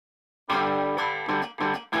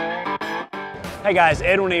Hey guys,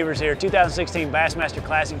 Edwin Evers here, 2016 Bassmaster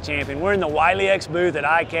Classic champion. We're in the Wiley X booth at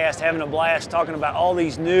ICAST having a blast talking about all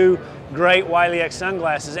these new great Wiley X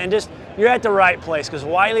sunglasses. And just, you're at the right place because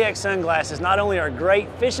Wiley X sunglasses not only are great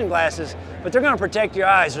fishing glasses, but they're going to protect your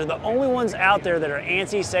eyes. They're the only ones out there that are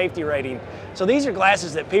ANSI safety rating. So these are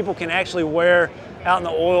glasses that people can actually wear out in the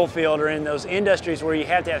oil field or in those industries where you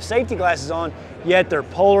have to have safety glasses on, yet they're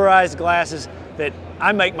polarized glasses that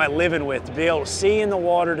I make my living with, to be able to see in the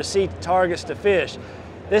water, to see targets, to fish.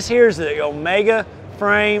 This here is the Omega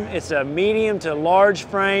frame. It's a medium to large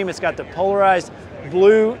frame. It's got the polarized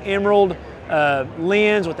blue emerald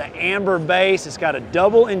lens with the amber base. It's got a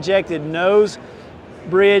double injected nose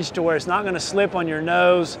bridge to where it's not going to slip on your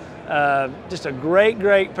nose. Just a great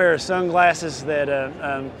pair of sunglasses that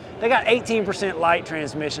they got 18% light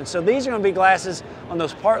transmission. So these are going to be glasses on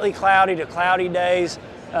those partly cloudy to cloudy days.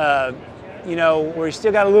 You know, where you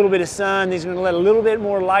still got a little bit of sun. These are going to let a little bit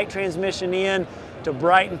more light transmission in to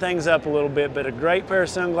brighten things up a little bit, but a great pair of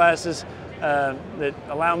sunglasses that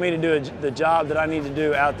allow me to do the job that I need to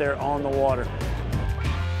do out there on the water.